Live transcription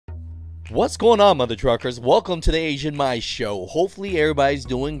What's going on, mother truckers? Welcome to the Asian My Show. Hopefully everybody's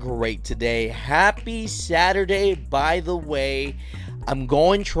doing great today. Happy Saturday, by the way. I'm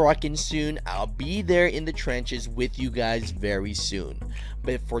going trucking soon. I'll be there in the trenches with you guys very soon.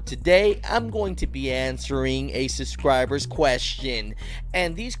 But for today, I'm going to be answering a subscriber's question.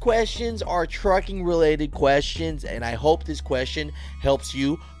 And these questions are trucking related questions, and I hope this question helps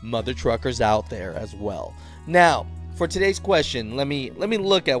you mother truckers out there as well. Now, for today's question, let me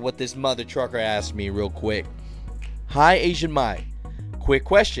look at what this mother trucker asked me real quick. Hi Asian Mai, quick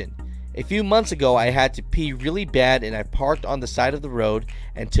question. A few months ago I had to pee really bad and I parked on the side of the road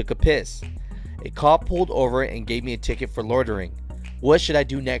and took a piss. A cop pulled over and gave me a ticket for loitering. What should I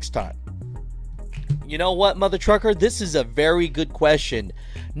do next time? You know what, mother trucker, this is a very good question.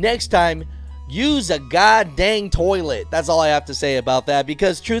 Next time, use a goddamn toilet. That's all I have to say about that,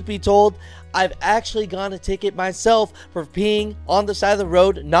 because truth be told, I've actually gotten a ticket myself for peeing on the side of the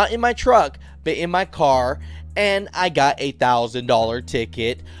road, not in my truck, but in my car, and I got a $1,000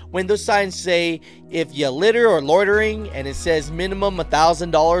 ticket. When those signs say, if you litter or loitering, and it says minimum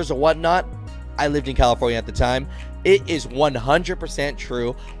 $1,000 or whatnot, I lived in California at the time, it is 100%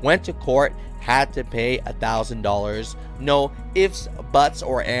 true. Went to court, had to pay $1,000. No ifs, buts,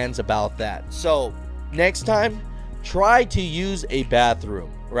 or ands about that. So, next time, try to use a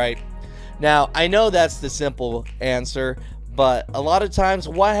bathroom, right? Now, I know that's the simple answer, but a lot of times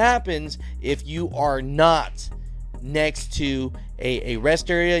what happens if you are not next to a rest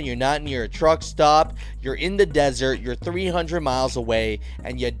area, you're not near a truck stop, you're in the desert, you're 300 miles away,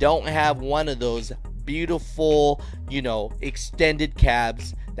 and you don't have one of those beautiful, extended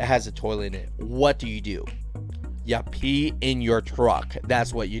cabs that has a toilet in it. What do? You pee in your truck.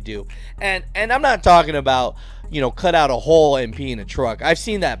 That's what you do. And I'm not talking about, cut out a hole and pee in a truck. I've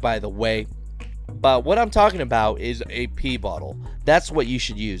seen that, by the way. But what I'm talking about is a pee bottle. That's what you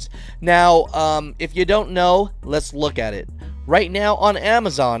should use. Now, if you don't know, let's look at it. Right now on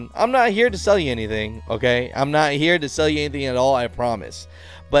Amazon, I'm not here to sell you anything, okay? I'm not here to sell you anything at all, I promise.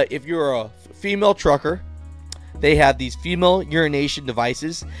 But if you're a female trucker, they have these female urination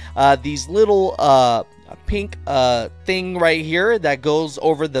devices. These little pink thing right here that goes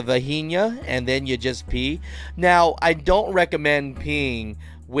over the vagina, and then you just pee. Now, I don't recommend peeing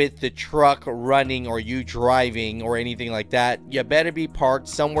with the truck running or you driving or anything like that. You better be parked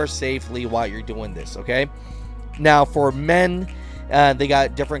somewhere safely while you're doing this, okay? Now, for men, they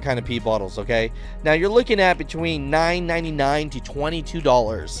got different kind of pee bottles, okay? Now, you're looking at between $9.99 to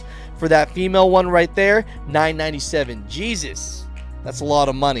 $22. For that female one right there, $9.97. Jesus, that's a lot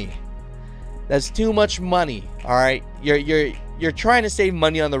of money. That's too much money, all right? You're trying to save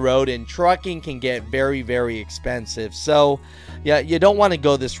money on the road, and trucking can get very, very expensive. So, yeah, you don't want to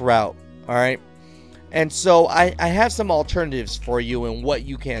go this route, all right? And so I have some alternatives for you and what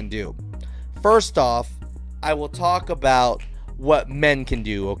you can do. First off, I will talk about what men can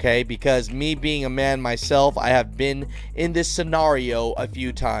do, okay? Because me being a man myself, I have been in this scenario a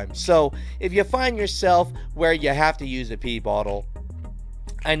few times. So if you find yourself where you have to use a pee bottle,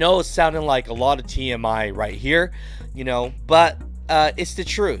 I know it's sounding like a lot of TMI right here, but it's the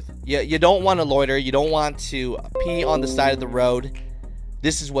truth. You don't want to loiter. You don't want to pee on the side of the road.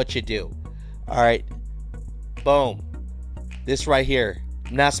 This is what you do. All right. Boom. This right here.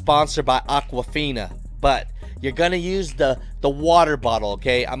 I'm not sponsored by Aquafina, but you're gonna use the water bottle.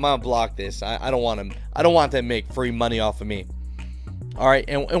 Okay. I'm gonna block this. I don't want them. I don't want them to make free money off of me. All right.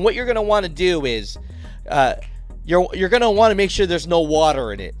 And what you're gonna want to do is, you're gonna want to make sure there's no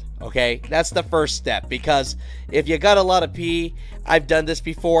water in it. Okay, that's the first step, because if you got a lot of pee, I've done this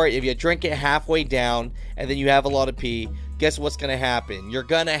before, if you drink it halfway down and then you have a lot of pee, guess what's gonna happen? You're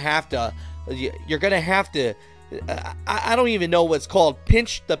gonna have to I don't even know what's called,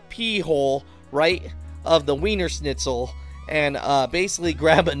 pinch the pee hole, right, of the wiener schnitzel, and basically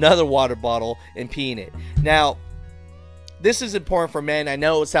grab another water bottle and pee in it. Now, this is important for men. I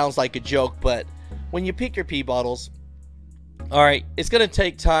know it sounds like a joke, but when you pick your pee bottles, all right, it's going to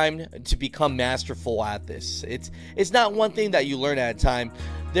take time to become masterful at this. It's not one thing that you learn at a time.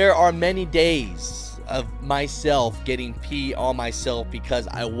 There are many days of myself getting pee on myself because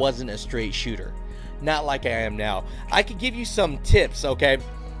I wasn't a straight shooter. Not like I am now. I could give you some tips, okay?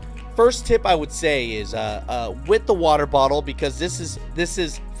 First tip I would say is with the water bottle, because this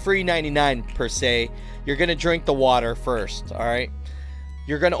is free 99 per se. You're going to drink the water first, all right?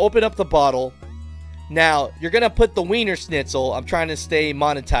 You're going to open up the bottle. Now, you're going to put the wiener schnitzel, I'm trying to stay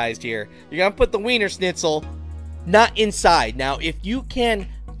monetized here. You're going to put the wiener schnitzel not inside. Now, if you can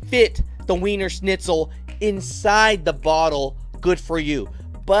fit the wiener schnitzel inside the bottle, good for you.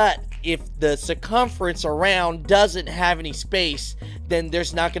 But if the circumference around doesn't have any space, then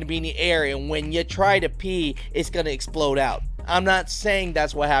there's not going to be any air, and when you try to pee, it's going to explode out. I'm not saying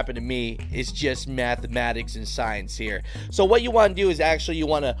that's what happened to me. It's just mathematics and science here. So what you want to do is actually you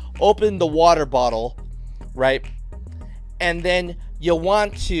want to open the water bottle, right? And then you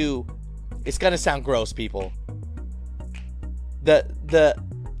want to, it's going to sound gross, people. The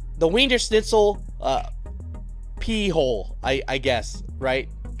Wiener Schnitzel pee hole, I guess, right?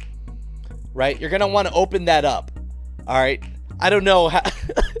 Right? You're going to want to open that up. All right? I don't know how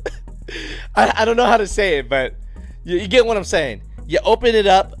I don't know how to say it, but you get what I'm saying. You open it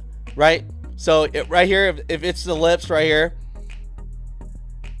up, right? So right here, if it's the lips right here,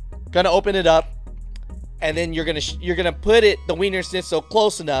 gonna open it up, and then you're gonna put the Wiener Schnitzel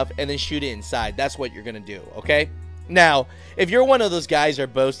close enough, and then shoot it inside. That's what you're gonna do, okay? Now, if you're one of those guys that are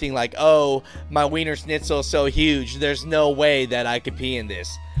boasting like, oh, my Wiener Schnitzel is so huge, there's no way that I could pee in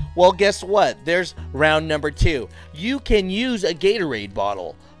this. Well, guess what? There's round number 2. You can use a Gatorade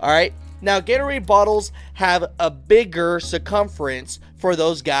bottle, all right? Now, Gatorade bottles have a bigger circumference for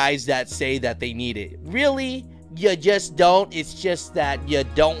those guys that say that they need it. Really, you just don't. It's just that you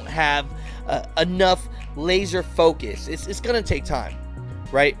don't have enough laser focus. It's going to take time,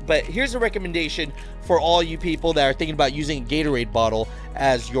 right? But here's a recommendation for all you people that are thinking about using a Gatorade bottle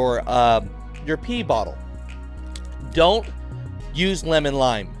as your pee bottle. Don't use lemon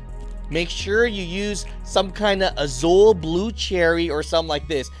lime. Make sure you use some kind of Azul blue cherry or something like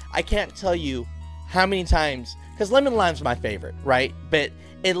this. I can't tell you how many times, because lemon lime's my favorite, right? But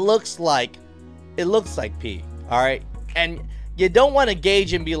it looks like pee, all right? And you don't want to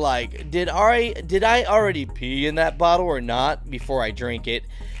gauge and be like, did I already pee in that bottle or not before I drink it?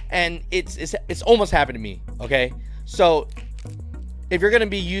 And it's almost happened to me, okay? So if you're going to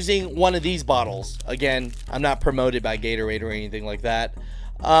be using one of these bottles, again, I'm not promoted by Gatorade or anything like that.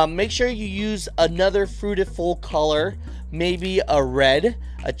 Make sure you use another fruitful color, maybe a red,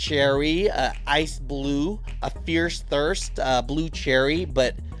 a cherry, a ice blue, a fierce thirst, blue cherry,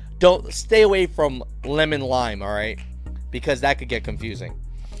 but don't stay away from lemon lime, all right? Because that could get confusing.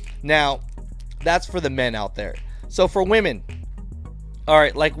 Now, that's for the men out there. So for women, all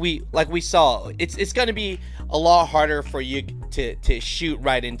right, like we saw, it's going to be a lot harder for you to shoot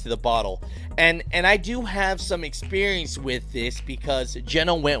right into the bottle. And I do have some experience with this because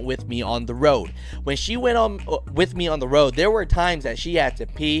Jenna went with me on the road. When she went on with me on the road, there were times that she had to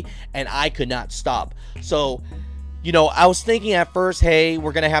pee and I could not stop. So, you know, I was thinking at first, hey,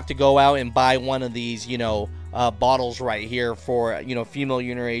 we're gonna have to go out and buy one of these, you know, bottles right here for, you know, female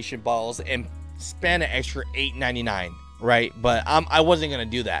urination bottles and spend an extra $8.99, right? But I wasn't gonna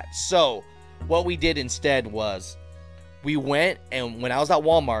do that. So what we did instead was we went, and when I was at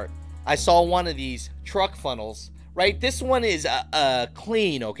Walmart, I saw one of these truck funnels, right? This one is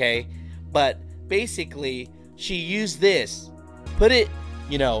clean, okay? But basically, she used this, put it,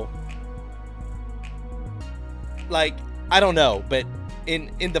 you know, like, I don't know, but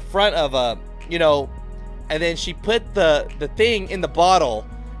in the front of a, you know, and then she put the thing in the bottle,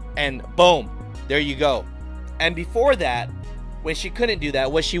 and boom, there you go. And before that, when she couldn't do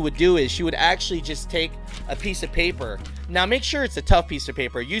that, what she would do is she would actually just take a piece of paper. Now, make sure it's a tough piece of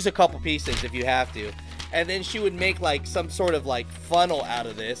paper. Use a couple pieces if you have to. And then she would make like some sort of like funnel out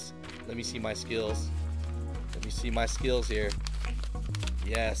of this. Let me see my skills. Let me see my skills here.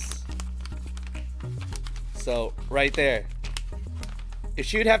 Yes. So, right there. If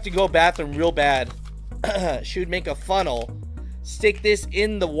she would have to go bathroom real bad, she would make a funnel, stick this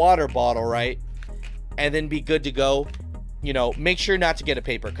in the water bottle, right? And then be good to go. You know, make sure not to get a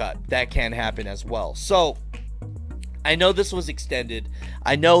paper cut. That can happen as well. So, I know this was extended.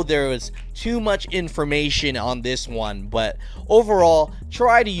 I know there was too much information on this one, but overall,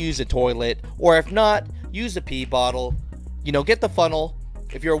 try to use a toilet, or if not, use a pee bottle. You know, get the funnel.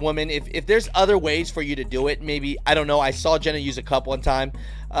 If you're a woman, if there's other ways for you to do it, maybe, I don't know, I saw Jenna use a cup one time.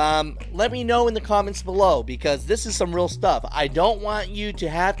 Let me know in the comments below, because this is some real stuff. I don't want you to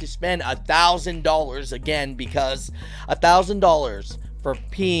have to spend $1,000 again, because $1,000 for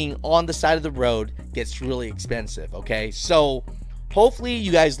peeing on the side of the road gets really expensive, okay? So hopefully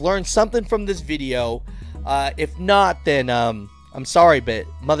you guys learned something from this video. If not, then I'm sorry, but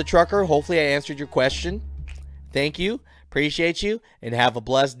Mother Trucker, hopefully I answered your question. Thank you. Appreciate you, and have a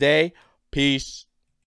blessed day. Peace.